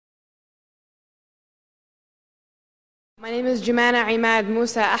My name is Jumana Imad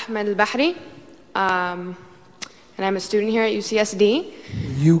Musa Ahmed al-Bahri, and I'm a student here at UCSD.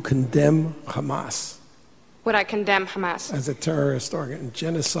 You condemn Hamas. Would I condemn Hamas? As a terrorist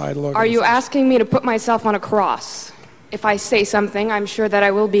genocidal organization. Are you asking me to put myself on a cross? If I say something, I'm sure that I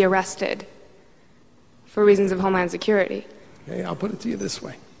will be arrested for reasons of homeland security. Okay, I'll put it to you this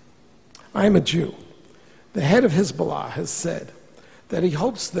way. I'm a Jew. The head of Hezbollah has said that he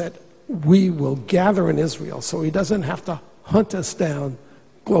hopes that we will gather in Israel so he doesn't have to hunt us down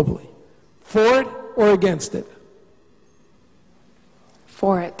globally. For it or against it?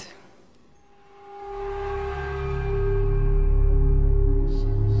 For it.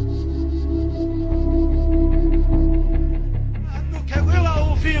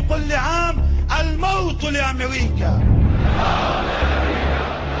 نكرره في كل عام الموت لأمريكا.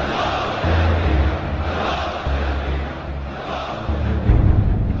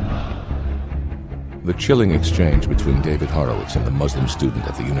 The chilling exchange between David Horowitz and the Muslim student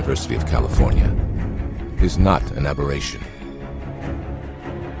at the University of California is not an aberration.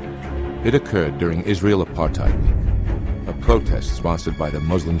 It occurred during Israel Apartheid Week, a protest sponsored by the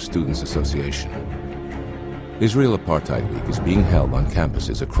Muslim Students Association. Israel Apartheid Week is being held on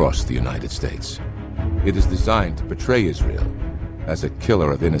campuses across the United States. It is designed to portray Israel as a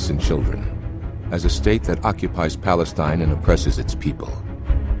killer of innocent children, as a state that occupies Palestine and oppresses its people,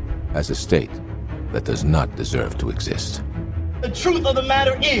 as a state that does not deserve to exist. The truth of the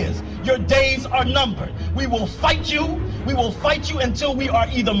matter is, your days are numbered. We will fight you until we are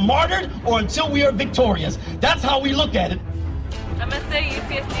either martyred or until we are victorious. That's how we look at it. MSA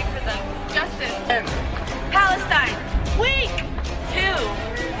UCSD presents Justice and Palestine Week 2.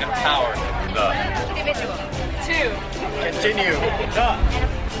 Empower the Individual 2. Continue the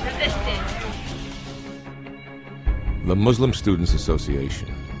Resistance. The Muslim Students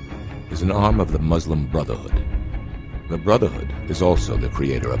Association is an arm of the Muslim Brotherhood. The Brotherhood is also the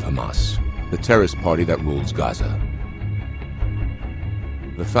creator of Hamas, the terrorist party that rules Gaza.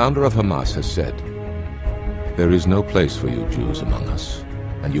 The founder of Hamas has said, "There is no place for you Jews among us,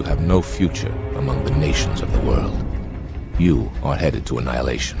 and you have no future among the nations of the world. You are headed to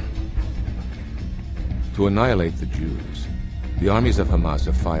annihilation." To annihilate the Jews, the armies of Hamas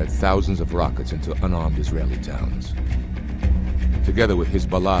have fired thousands of rockets into unarmed Israeli towns. Together with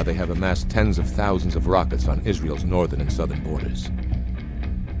Hezbollah, they have amassed tens of thousands of rockets on Israel's northern and southern borders.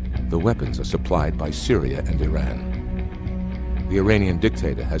 The weapons are supplied by Syria and Iran. The Iranian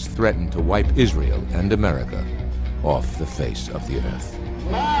dictator has threatened to wipe Israel and America off the face of the earth.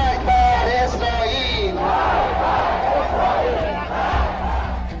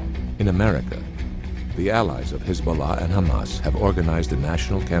 In America, the allies of Hezbollah and Hamas have organized a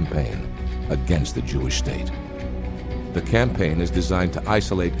national campaign against the Jewish state. The campaign is designed to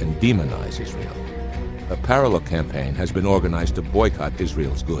isolate and demonize Israel. A parallel campaign has been organized to boycott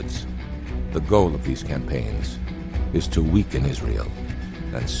Israel's goods. The goal of these campaigns is to weaken Israel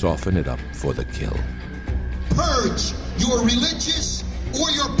and soften it up for the kill. Purge your religious or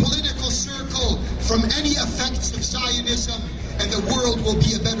your political circle from any effects of Zionism, and the world will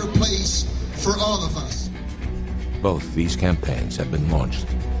be a better place for all of us. Both these campaigns have been launched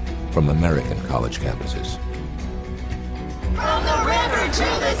from American college campuses. From the river to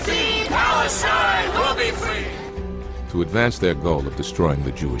the sea, Palestine will be free. To advance their goal of destroying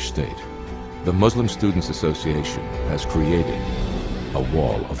the Jewish state, the Muslim Students Association has created a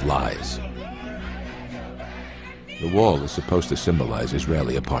wall of lies. The wall is supposed to symbolize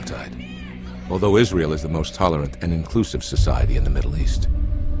Israeli apartheid, although Israel is the most tolerant and inclusive society in the Middle East.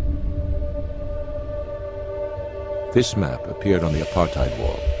 This map appeared on the apartheid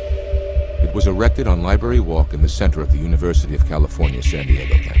wall. It was erected on Library Walk in the center of the University of California, San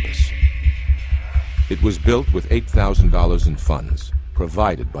Diego campus. It was built with $8,000 in funds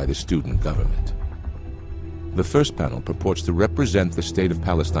provided by the student government. The first panel purports to represent the state of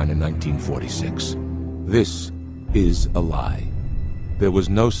Palestine in 1946. This is a lie. There was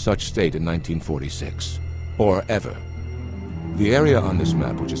no such state in 1946, or ever. The area on this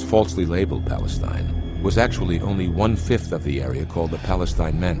map, which is falsely labeled Palestine, was actually only 1/5 of the area called the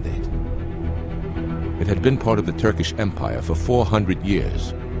Palestine Mandate. It had been part of the Turkish Empire for 400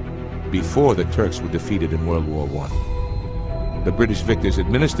 years, before the Turks were defeated in World War I. The British victors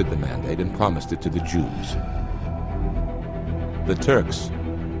administered the mandate and promised it to the Jews. The Turks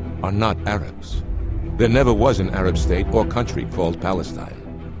are not Arabs. There never was an Arab state or country called Palestine.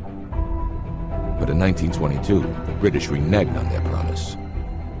 But in 1922, the British reneged on their promise.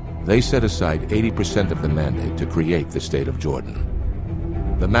 They set aside 80% of the mandate to create the state of Jordan.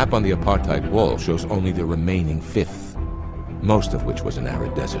 The map on the apartheid wall shows only the remaining 1/5, most of which was an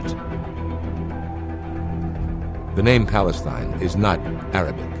arid desert. The name Palestine is not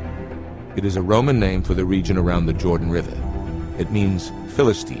Arabic. It is a Roman name for the region around the Jordan River. It means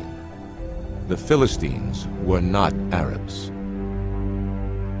Philistine. The Philistines were not Arabs.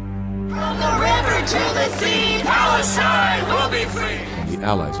 From the river to the sea, Palestine will be free. The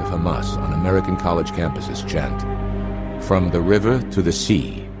allies of Hamas on American college campuses chant, "From the river to the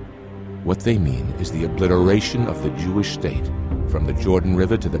sea." What they mean is the obliteration of the Jewish state from the Jordan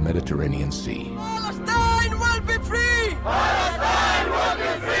River to the Mediterranean Sea. Palestine will be free. Palestine will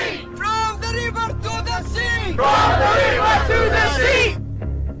be free. From the river to the sea. From the river to the sea.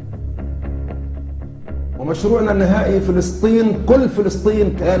 ومشروعنا النهائي فلسطين، كل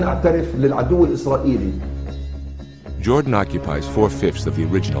فلسطين كان اعترف للعدو الإسرائيلي. Jordan occupies 4/5 of the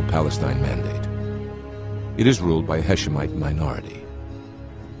original Palestine Mandate. It is ruled by a Hashemite minority.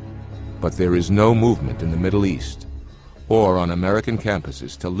 But there is no movement in the Middle East or on American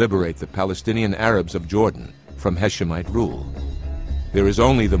campuses to liberate the Palestinian Arabs of Jordan from Hashemite rule. There is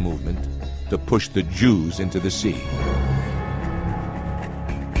only the movement to push the Jews into the sea.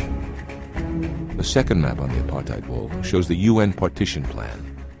 The second map on the apartheid wall shows the UN partition plan.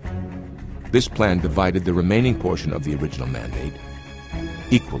 This plan divided the remaining portion of the original mandate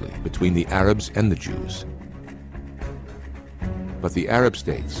equally between the Arabs and the Jews. But the Arab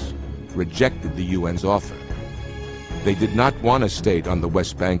states rejected the UN's offer. They did not want a state on the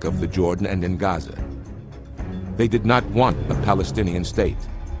West Bank of the Jordan and in Gaza. They did not want a Palestinian state.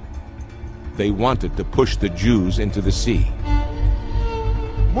 They wanted to push the Jews into the sea.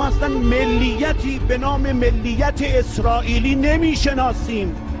 ما اصلا ملیتی به نام ملیت اسرائیلی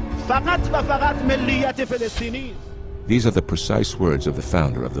نمیشناسیم، فقط و فقط ملیت فلسطینی. These are the precise words of the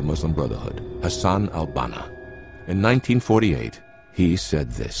founder of the Muslim Brotherhood, Hassan al-Banna. In 1948, he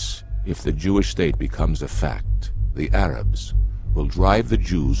said this: "If the Jewish state becomes a fact, the Arabs will drive the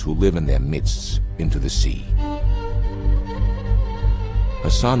Jews who live in their midst into the sea."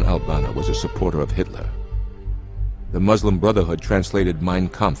 Hassan al-Banna was a supporter of Hitler. The Muslim Brotherhood translated Mein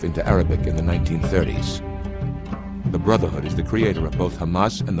Kampf into Arabic in the 1930s. The Brotherhood is the creator of both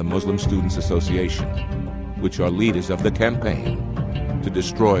Hamas and the Muslim Students Association, which are leaders of the campaign to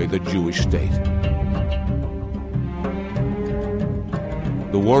destroy the Jewish state.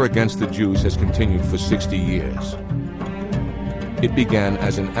 The war against the Jews has continued for 60 years. It began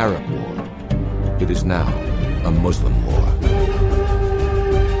as an Arab war. It is now a Muslim war.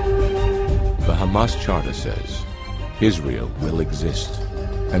 The Hamas Charter says, Israel will exist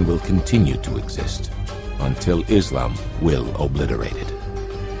and will continue to exist until Islam will obliterate it,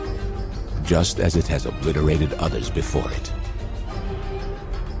 just as it has obliterated others before it.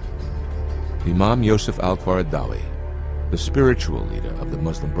 Imam Yosef al-Qaradawi, the spiritual leader of the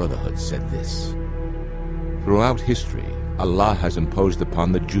Muslim Brotherhood, said this: "Throughout history, Allah has imposed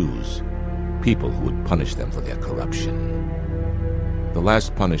upon the Jews people who would punish them for their corruption. The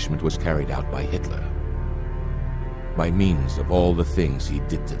last punishment was carried out by Hitler. By means of all the things he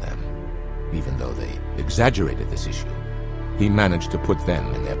did to them, even though they exaggerated this issue, he managed to put them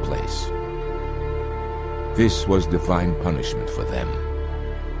in their place. This was divine punishment for them.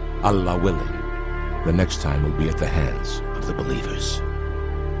 Allah willing, the next time will be at the hands of the believers."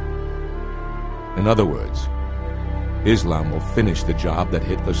 In other words, Islam will finish the job that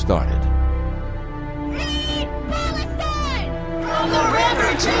Hitler started. Free Palestine! From the river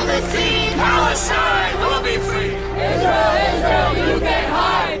to the sea, Palestine will be free. Israel, Israel, you can't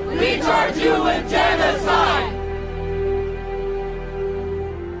hide. We charge you with genocide.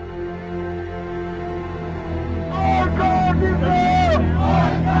 Our God Israel!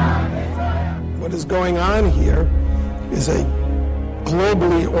 Our God Israel! What is going on here is a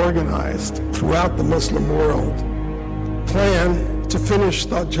globally organized, throughout the Muslim world, plan to finish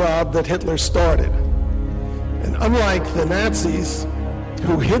the job that Hitler started. And unlike the Nazis,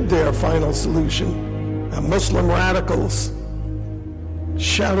 who hid their final solution, the Muslim radicals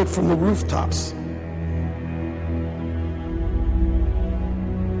shouted from the rooftops.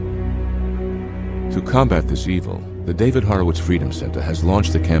 To combat this evil, the David Horowitz Freedom Center has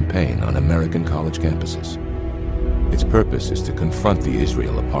launched a campaign on American college campuses. Its purpose is to confront the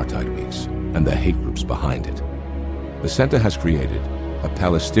Israel apartheid weeks and the hate groups behind it. The center has created a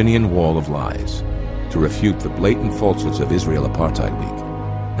Palestinian wall of lies to refute the blatant falsehoods of Israel Apartheid Week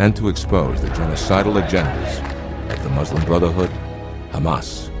and to expose the genocidal agendas of the Muslim Brotherhood, Hamas,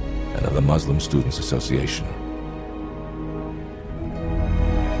 and of the Muslim Students Association.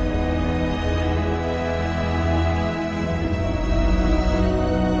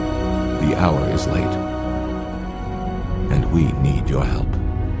 The hour is late, and we need your help.